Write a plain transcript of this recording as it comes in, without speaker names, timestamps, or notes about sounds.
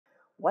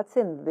What's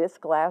in this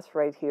glass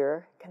right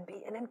here can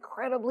be an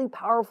incredibly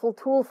powerful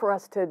tool for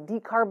us to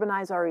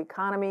decarbonize our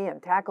economy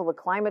and tackle the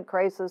climate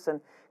crisis and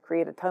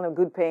create a ton of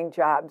good-paying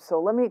jobs. So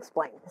let me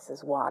explain. This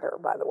is water,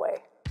 by the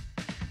way.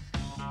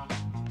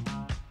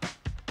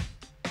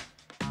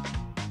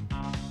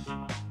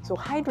 So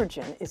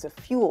hydrogen is a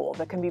fuel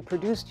that can be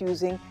produced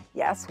using,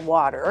 yes,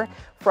 water,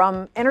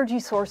 from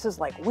energy sources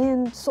like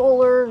wind,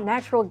 solar,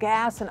 natural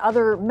gas, and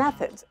other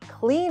methods.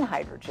 Clean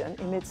hydrogen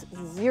emits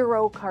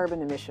zero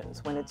carbon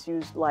emissions when it's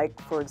used like,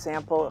 for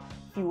example,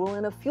 fuel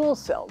in a fuel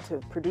cell to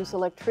produce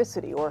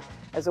electricity or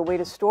as a way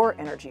to store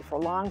energy for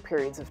long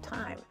periods of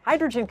time.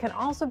 Hydrogen can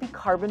also be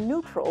carbon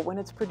neutral when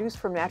it's produced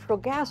from natural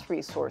gas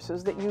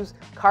resources that use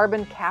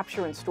carbon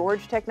capture and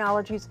storage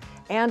technologies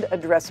and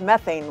address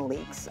methane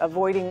leaks,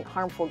 avoiding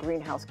harmful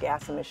greenhouse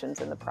gas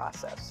emissions in the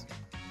process.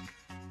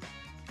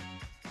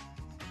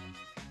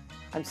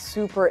 I'm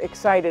super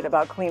excited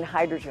about clean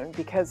hydrogen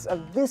because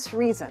of this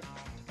reason.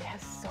 It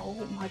has so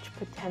much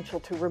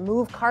potential to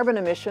remove carbon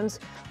emissions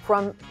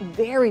from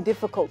very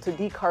difficult to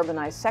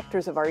decarbonize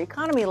sectors of our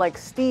economy like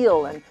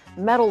steel and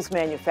metals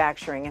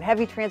manufacturing and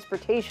heavy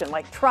transportation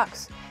like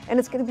trucks. And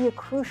it's going to be a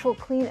crucial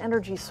clean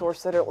energy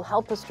source that will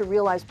help us to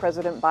realize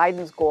President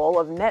Biden's goal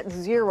of net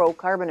zero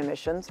carbon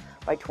emissions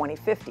by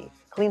 2050.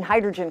 Clean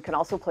hydrogen can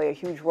also play a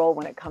huge role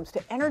when it comes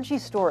to energy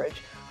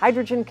storage.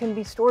 Hydrogen can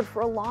be stored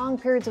for long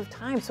periods of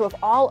time, so if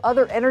all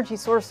other energy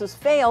sources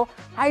fail,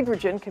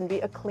 hydrogen can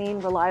be a clean,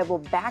 reliable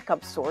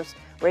backup source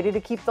ready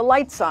to keep the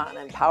lights on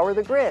and power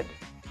the grid.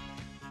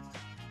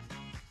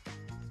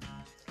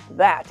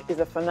 That is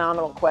a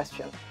phenomenal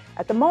question.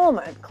 At the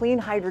moment, clean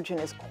hydrogen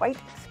is quite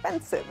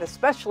expensive,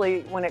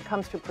 especially when it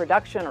comes to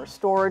production or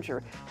storage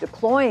or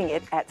deploying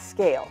it at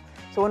scale.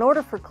 So in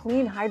order for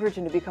clean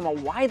hydrogen to become a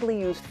widely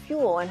used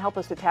fuel and help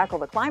us to tackle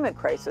the climate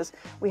crisis,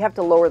 we have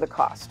to lower the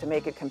cost to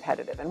make it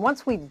competitive. And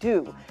once we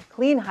do,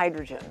 clean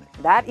hydrogen,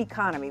 that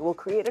economy, will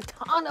create a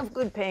ton of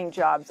good-paying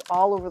jobs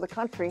all over the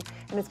country,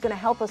 and it's going to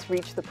help us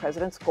reach the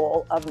president's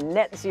goal of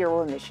net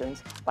zero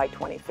emissions by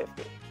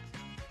 2050.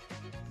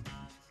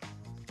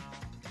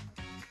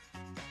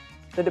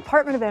 The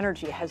Department of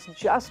Energy has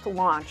just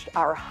launched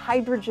our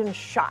Hydrogen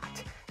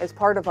Shot as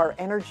part of our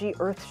Energy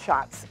Earth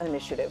Shots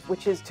initiative,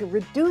 which is to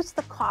reduce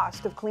the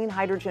cost of clean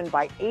hydrogen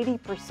by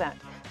 80%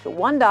 to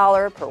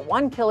 $1 per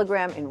 1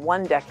 kilogram in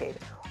 1 decade,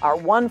 our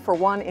 1 for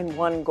 1 in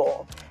 1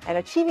 goal. And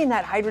achieving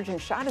that hydrogen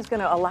shot is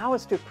going to allow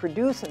us to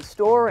produce and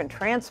store and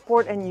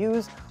transport and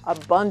use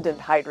abundant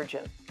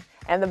hydrogen.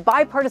 And the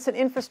bipartisan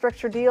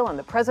infrastructure deal and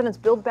the president's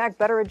Build Back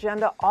Better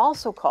agenda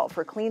also call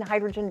for clean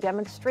hydrogen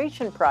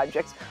demonstration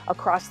projects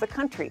across the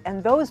country.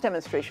 And those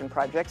demonstration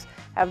projects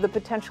have the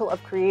potential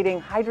of creating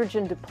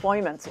hydrogen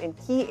deployments in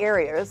key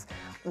areas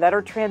that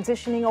are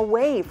transitioning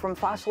away from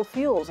fossil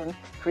fuels and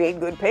create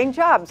good-paying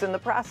jobs in the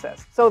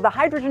process. So the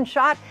hydrogen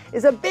shot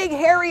is a big,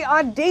 hairy,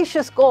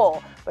 audacious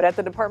goal. But at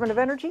the Department of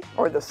Energy,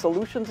 or the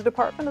Solutions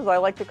Department as I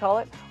like to call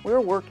it,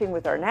 we're working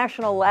with our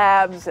national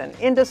labs and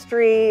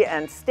industry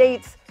and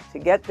states to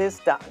get this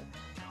done.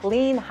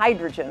 Clean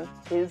hydrogen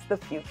is the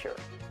future.